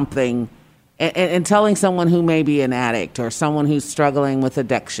be something and telling someone who may be an addict or someone who's struggling with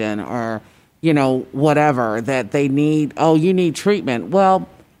addiction or, whatever, that they need, you need treatment. Well,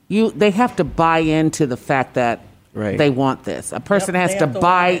 they have to buy into the fact that Right. they want this. A person Yep, has they to have to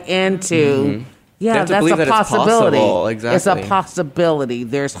buy want it. into, They have to that's believe a that it's possibility. possible. It's a Exactly. possibility.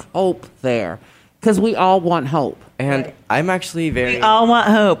 There's hope there because we all want hope. And I'm actually very... We all want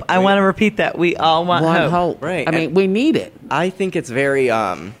hope. I want to repeat that. We all want hope. Right. I mean, And- we need it. I think it's very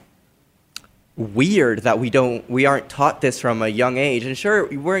weird that we aren't taught this from a young age. And sure,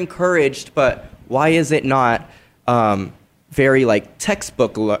 we're encouraged, but why is it not very like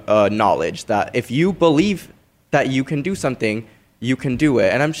textbook knowledge that if you believe that you can do something, you can do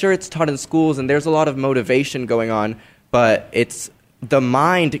it? And I'm sure it's taught in schools, and there's a lot of motivation going on, but the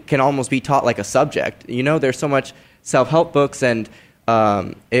mind can almost be taught like a subject. There's so much self-help books, and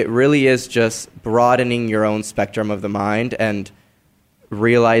it really is just broadening your own spectrum of the mind and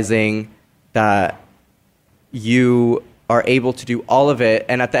realizing that you are able to do all of it.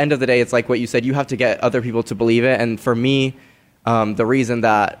 And at the end of the day, it's like what you said, you have to get other people to believe it. And for me, the reason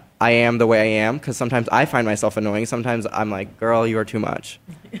that I am the way I am, because sometimes I find myself annoying. Sometimes I'm like, girl, you are too much.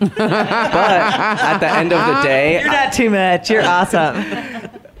 But at the end of the day, You're not too much. You're awesome.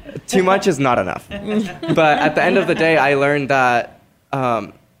 too much is not enough. But at the end of the day, I learned that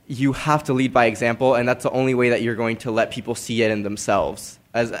you have to lead by example, and that's the only way that you're going to let people see it in themselves.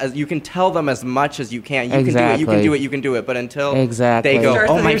 As you can tell them as much as you can. You can do it. But until they go, Start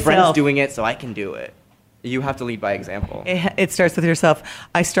oh, with my yourself. friend's doing it, so I can do it. You have to lead by example. It starts with yourself.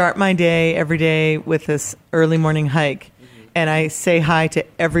 I start my day every day with this early morning hike, and I say hi to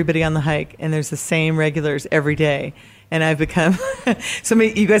everybody on the hike, and there's the same regulars every day. And I've become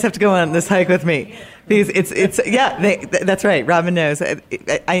you guys have to go on this hike with me because that's right. Robin knows.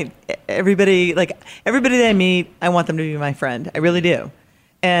 Everybody that I meet, I want them to be my friend. I really do.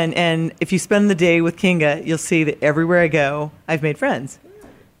 And if you spend the day with Kinga, you'll see that everywhere I go, I've made friends.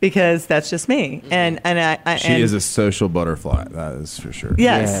 Because that's just me, and she is a social butterfly. That is for sure.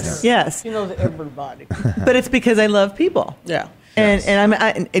 Yes. She knows everybody. But it's because I love people. Yeah.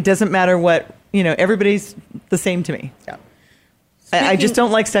 And it doesn't matter what everybody's the same to me. Yeah. I just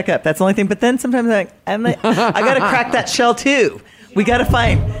don't like stuck up. That's the only thing. But then sometimes I got to crack that shell too. We got to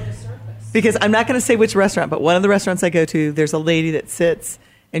find because I'm not going to say which restaurant, but one of the restaurants I go to, there's a lady that sits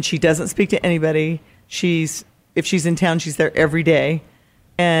and she doesn't speak to anybody. If she's in town, she's there every day.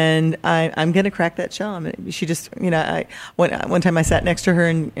 And I'm going to crack that shell. I mean, she just, one time I sat next to her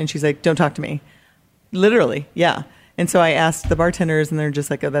and she's like, don't talk to me. Literally, yeah. And so I asked the bartenders and they're just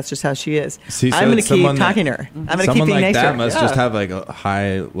like, oh, that's just how she is. I'm going to keep talking to her. I'm going to keep being nice to her. Someone like that must just have like a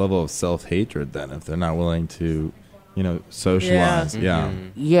high level of self-hatred then if they're not willing to, socialize. Yeah.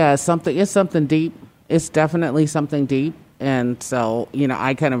 Yeah, it's something deep. It's definitely something deep. And so,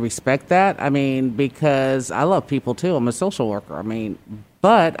 I kind of respect that. I mean, because I love people too. I'm a social worker. I mean,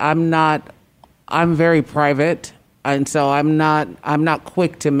 but I'm very private. And so I'm not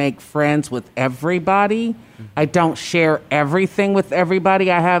quick to make friends with everybody. I don't share everything with everybody.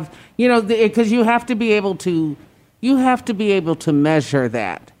 I have, because you have to be able to measure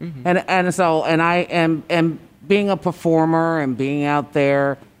that. And I am being a performer and being out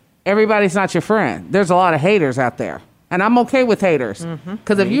there, everybody's not your friend. There's a lot of haters out there. And I'm okay with haters.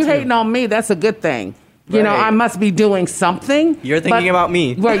 Because if you're hating on me, that's a good thing. Right. I must be doing something. You're thinking about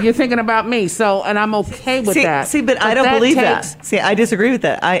me. Right, you're thinking about me. So, and I'm okay with that. But I don't believe that. See, I disagree with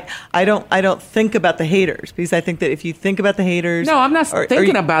that. I don't think about the haters because I think that if you think about the haters... No, I'm not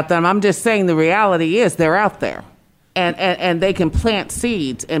thinking about them. I'm just saying the reality is they're out there. And they can plant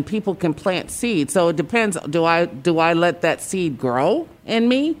seeds, and people can plant seeds. So it depends. Do I let that seed grow in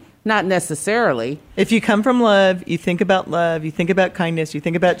me? Not necessarily. If you come from love, you think about kindness, you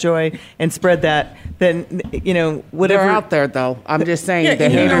think about joy, and spread that, then, whatever. They're out there, though. I'm just saying the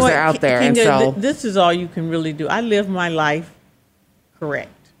haters are out there. And so this is all you can really do. I live my life correct.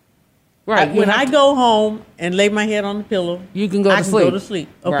 Right. When I go home and lay my head on the pillow, you can go to sleep.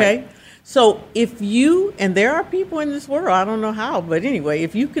 Okay? Right. So if you, and there are people in this world, I don't know how, but anyway,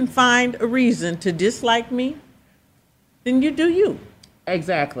 if you can find a reason to dislike me, then you do you.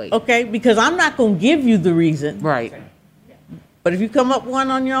 Exactly. Okay? Because I'm not going to give you the reason. Right. But if you come up one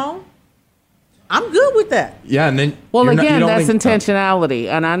on your own, I'm good with that. Yeah, and then that's intentionality,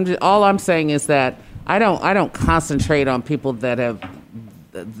 and all I'm saying is that I don't concentrate on people that have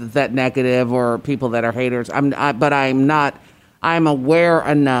that negative or people that are haters. I'm aware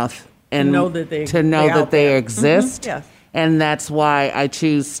enough and to know that they exist, Yes. and that's why I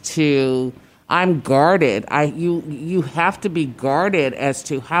choose to. I'm guarded. You have to be guarded as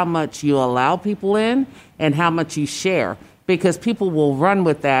to how much you allow people in and how much you share, because people will run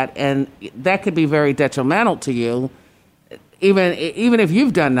with that, and that could be very detrimental to you, even if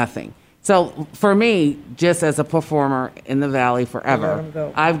you've done nothing. So for me, just as a performer in the Valley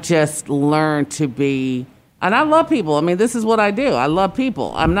forever, I've just learned to be, and I love people. I mean, this is what I do. I love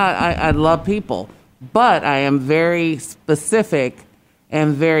people. I love people, but I am very specific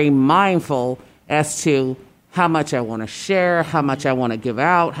and very mindful as to how much I want to share, how much I want to give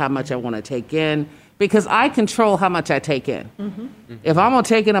out, how much I want to take in, because I control how much I take in. Mm-hmm. If I'm going to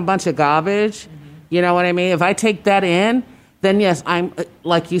take in a bunch of garbage, you know what I mean? If I take that in, then yes, I'm,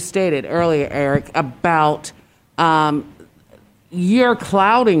 like you stated earlier, Eric, about you're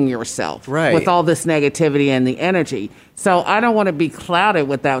clouding yourself with all this negativity and the energy. So I don't want to be clouded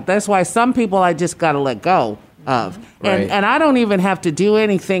with that. That's why some people I just got to let go of. And I don't even have to do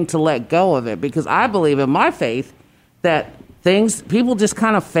anything to let go of it, because I believe in my faith that people just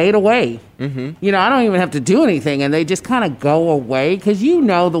kind of fade away. Mm-hmm. I don't even have to do anything, and they just kind of go away, because the ones...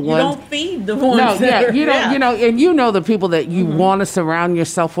 You don't feed the ones the people that you want to surround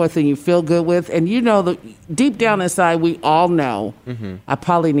yourself with and you feel good with, and deep down inside, we all know, I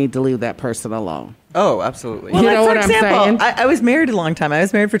probably need to leave that person alone. Oh, absolutely. Well, you know for what example, I'm saying? I was married a long time. I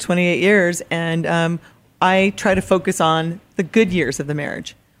was married for 28 years, and I try to focus on the good years of the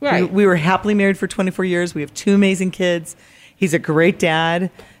marriage. Right. We were happily married for 24 years. We have 2 amazing kids. He's a great dad.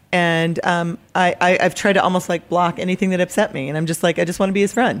 And I've tried to almost like block anything that upset me. And I'm just like, I just want to be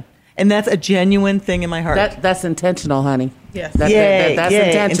his friend. And that's a genuine thing in my heart. That's intentional, honey. Yes. That's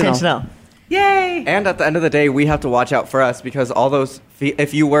intentional. Yay. And at the end of the day, we have to watch out for us because all those,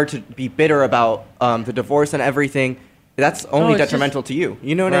 if you were to be bitter about the divorce and everything, that's only detrimental to you.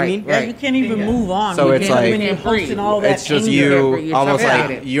 You know what I mean? Yeah, you can't even move on. So it's like, when you're posting all that it's just anger. you almost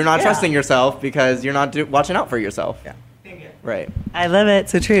like, you're not trusting yourself because you're not watching out for yourself. Yeah. Right. I love it.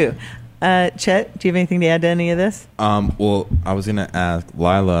 So true. Chet, do you have anything to add to any of this? Well, I was going to ask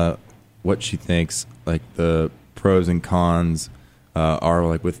Lila what she thinks, like the pros and cons are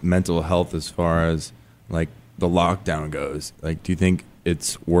like with mental health as far as like the lockdown goes. Like, do you think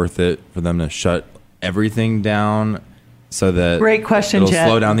it's worth it for them to shut everything down so that Great question, it'll Chet.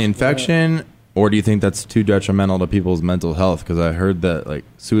 slow down the infection? Or do you think that's too detrimental to people's mental health? Because I heard that like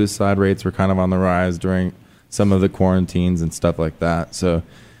suicide rates were kind of on the rise during some of the quarantines and stuff like that. So,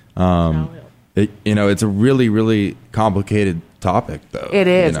 it's a really, really complicated topic, though. It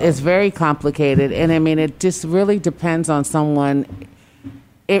is. you know? It's very complicated. And I mean, it just really depends on someone.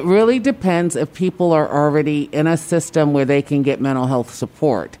 It really depends if people are already in a system where they can get mental health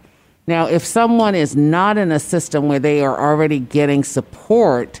support. Now, if someone is not in a system where they are already getting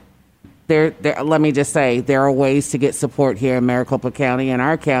support, let me just say, there are ways to get support here in Maricopa County and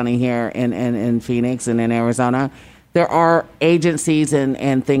our county here in Phoenix and in Arizona. There are agencies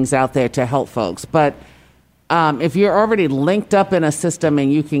and things out there to help folks. But if you're already linked up in a system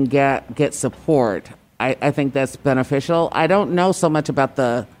and you can get support, I think that's beneficial. I don't know so much about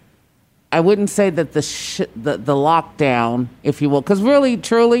I wouldn't say that the lockdown, if you will, because really,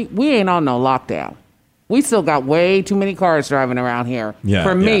 truly, we ain't on no lockdown. We still got way too many cars driving around here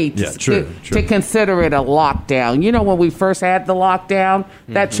for me to consider it a lockdown. You know, when we first had the lockdown,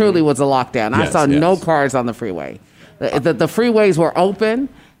 that truly was a lockdown. I saw no cars on the freeway. The freeways were open.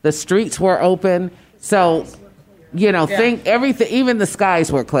 The streets were open. So, think everything, even the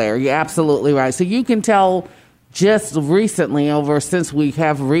skies were clear. You're absolutely right. So you can tell just recently since we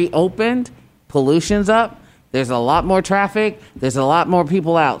have reopened, pollution's up. There's a lot more traffic. There's a lot more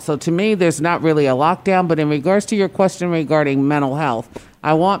people out. So to me, there's not really a lockdown. But in regards to your question regarding mental health,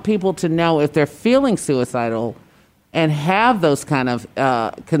 I want people to know if they're feeling suicidal and have those kind of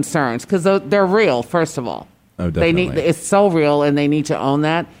concerns, because they're real, first of all. Oh, definitely. It's so real, and they need to own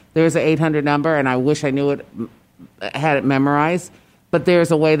that. There's an 800 number, and I wish I knew it, had it memorized. But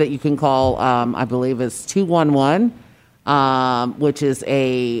there's a way that you can call, I believe it's 211. Which is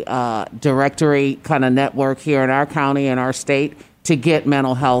a directory kind of network here in our county and our state to get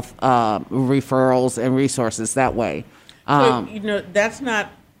mental health referrals and resources that way. That's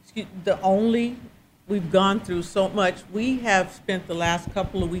not the only. We've gone through so much. We have spent the last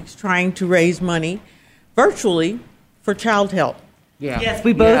couple of weeks trying to raise money virtually for child help. Yeah. Yes,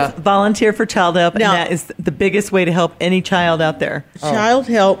 we both volunteer for child help, and that is the biggest way to help any child out there. Child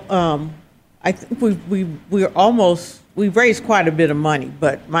help, I think we've raised quite a bit of money,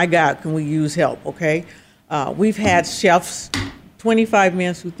 but my God, can we use help, okay? We've had chefs, 25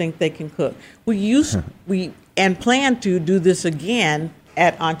 men who think they can cook. We plan to do this again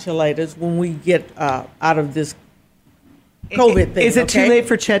at Enchiladas when we get out of this COVID thing. Is it too late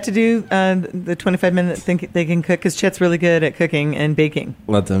for Chet to do the 25 men that think they can cook? Because Chet's really good at cooking and baking.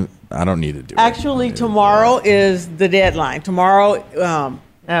 Let them. I don't need to do it. Actually, tomorrow is the deadline. Tomorrow,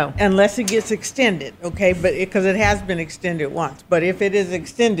 unless it gets extended, okay? But because it has been extended once. But if it is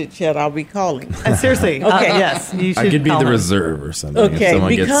extended, Chet, I'll be calling. Seriously, okay. Yes, you should. I could be call the him. reserve or something. Okay, if someone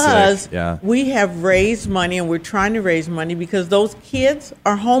because gets sick. we have raised money, and we're trying to raise money because those kids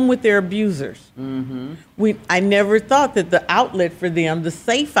are home with their abusers. Mm-hmm. I never thought that the outlet for them, the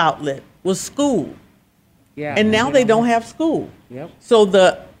safe outlet, was school. Yeah, and now they don't have school. Yep. So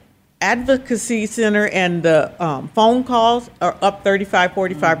the advocacy center and the phone calls are up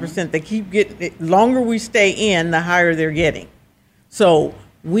 35-45%. They keep getting, the longer we stay in, the higher they're getting. So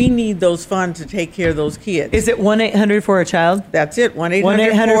we need those funds to take care of those kids. Is it 1-800 for a child? That's it,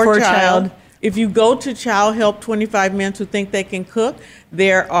 1-800 for a child. If you go to Child Help 25 Men Who Think They Can Cook,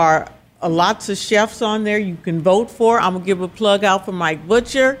 there are lots of chefs on there you can vote for. I'm going to give a plug out for Mike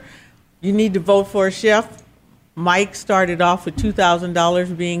Butcher. You need to vote for a chef. Mike started off with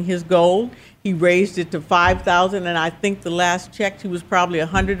 $2,000 being his goal. He raised it to $5,000, and I think the last check he was probably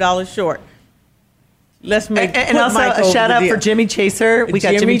 $100 short. Let's make and also Mike a shout out the for Jimmy Chaser. We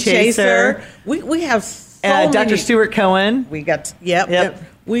got Jimmy Chaser. We have so many. Dr. Stuart Cohen. We got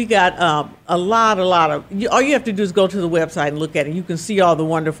We got a lot of. All you have to do is go to the website and look at it. You can see all the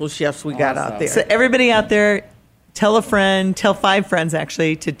wonderful chefs we got out there. So everybody out there, tell a friend, tell 5 friends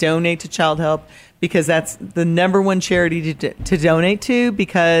actually to donate to Child Help, because that's the number one charity to donate to,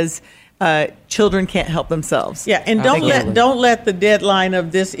 because children can't help themselves. Yeah, and don't let the deadline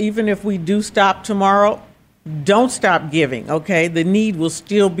of this, even if we do stop tomorrow, don't stop giving, okay? The need will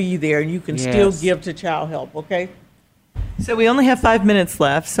still be there, and you can still give to Child Help, okay? So we only have 5 minutes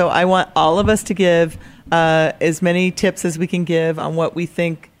left, so I want all of us to give as many tips as we can give on what we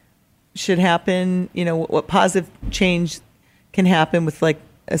think should happen, what positive change can happen with like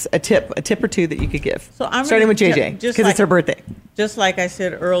a tip or two that you could give. So I'm starting with JJ, because it's her birthday. Just like I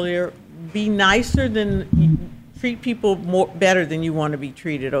said earlier, be nicer treat people better than you want to be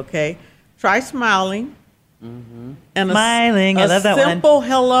treated, okay? Try smiling. Mm-hmm. And smiling, I love that one. A simple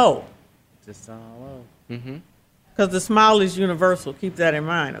hello. Just a hello. Mm-hmm. Because the smile is universal. Keep that in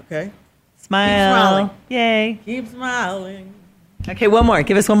mind, okay? Smile. Keep smiling. Yay. Keep smiling. Okay, one more.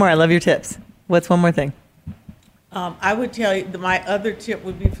 Give us one more. I love your tips. What's one more thing? I would tell you that my other tip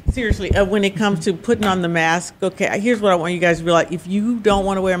would be, seriously, when it comes to putting on the mask, okay, here's what I want you guys to realize. If you don't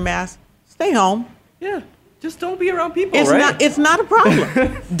want to wear a mask, stay home. Yeah, just don't be around people, It's not a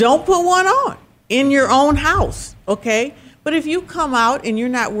problem. Don't put one on in your own house, okay? But if you come out and you're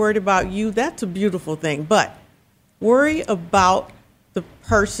not worried about you, that's a beautiful thing. But worry about the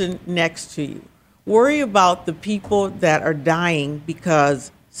person next to you. Worry about the people that are dying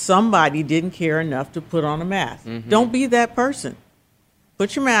because somebody didn't care enough to put on a mask. Mm-hmm. Don't be that person.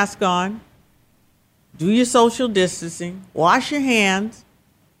 Put your mask on. Do your social distancing. Wash your hands.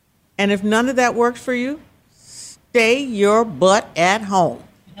 And if none of that works for you, stay your butt at home.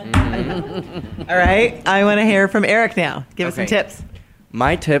 Mm-hmm. All right. I want to hear from Eric now. Give us some tips.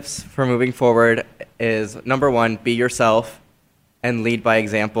 My tips for moving forward is, number 1, be yourself and lead by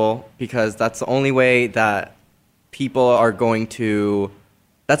example, because that's the only way that people are going to,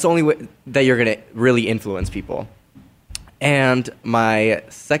 that's the only way that you're going to really influence people. And my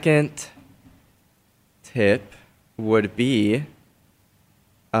second tip would be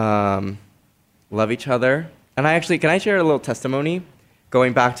love each other. And can I share a little testimony?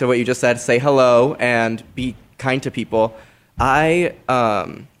 Going back to what you just said, say hello and be kind to people. I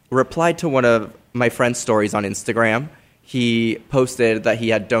replied to one of my friend's stories on Instagram. He posted that he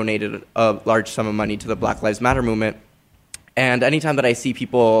had donated a large sum of money to the Black Lives Matter movement. And anytime that I see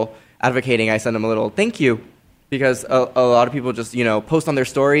people advocating, I send them a little thank you, because a lot of people just, post on their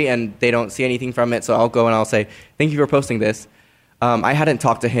story and they don't see anything from it. So I'll go and I'll say, thank you for posting this. I hadn't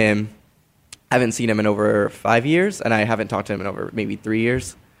talked to him. I haven't seen him in over 5 years, and I haven't talked to him in over maybe 3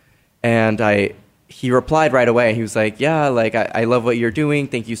 years. And he replied right away. He was like, yeah, like, I love what you're doing.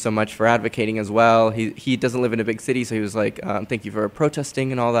 Thank you so much for advocating as well. He doesn't live in a big city, so he was like, thank you for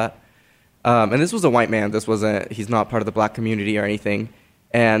protesting and all that. And this was a white man. He's not part of the black community or anything.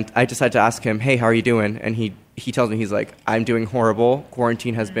 And I decided to ask him, hey, how are you doing? And he tells me, he's like, I'm doing horrible.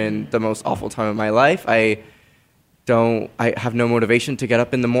 Quarantine has been the most awful time of my life. I have no motivation to get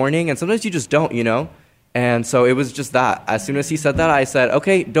up in the morning, and sometimes you just don't, And so it was just that. As soon as he said that, I said,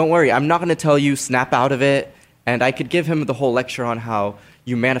 okay, don't worry. I'm not going to tell you, snap out of it. And I could give him the whole lecture on how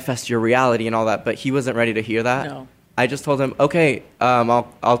you manifest your reality and all that, but he wasn't ready to hear that. No. I just told him, okay,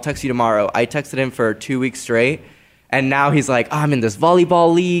 I'll text you tomorrow. I texted him for 2 weeks straight, and now he's like, I'm in this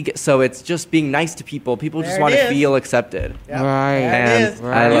volleyball league. So it's just being nice to people. People just want to feel accepted. Yep. Right. And it is.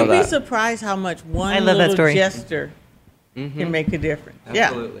 I love You'd be that. surprised how much one love that little story. gesture can make a difference.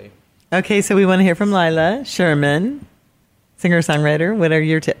 Absolutely. Okay, so we want to hear from Lila Sherman, singer-songwriter. What are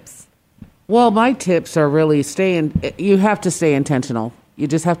your tips? Well, my tips are really you have to stay intentional. You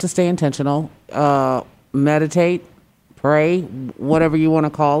just have to stay intentional. Meditate, pray, whatever you want to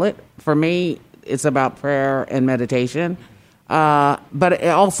call it. For me, it's about prayer and meditation. But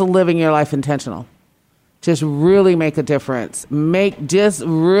also living your life intentional. Just really make a difference. Just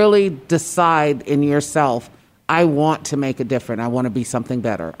really decide in yourself, I want to make a difference. I want to be something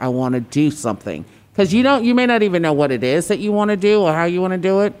better. I want to do something. Because you may not even know what it is that you want to do or how you want to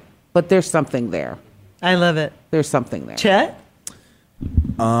do it, but there's something there. I love it. There's something there. Chet?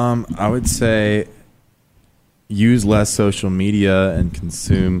 I would say use less social media and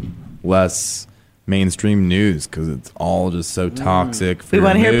consume less mainstream news, because it's all just so toxic. For We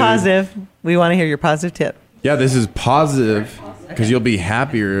want to hear mood. positive. We want to hear your positive tip. Yeah, this is positive, because you'll be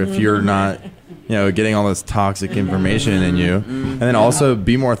happier if you're not, getting all this toxic information in you. And then also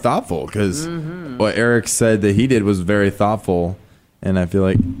be more thoughtful, because what Eric said that he did was very thoughtful. And I feel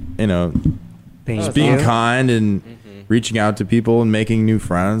like, just being kind and reaching out to people and making new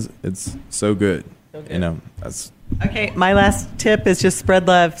friends, it's so good. That's Okay, my last tip is just spread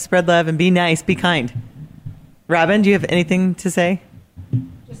love, and be nice, be kind. Robin, do you have anything to say?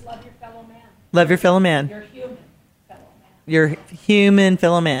 Just love your fellow man. Love your fellow man. You're human. You're human,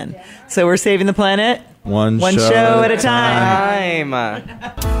 fill 'em in. So we're saving the planet One show at a time.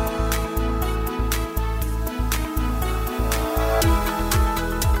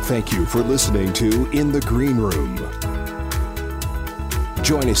 Thank you for listening to In the Green Room.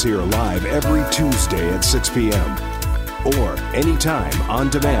 Join us here live every Tuesday at 6 p.m. or anytime on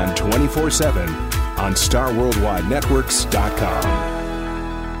demand 24/7 on StarWorldWideNetworks.com.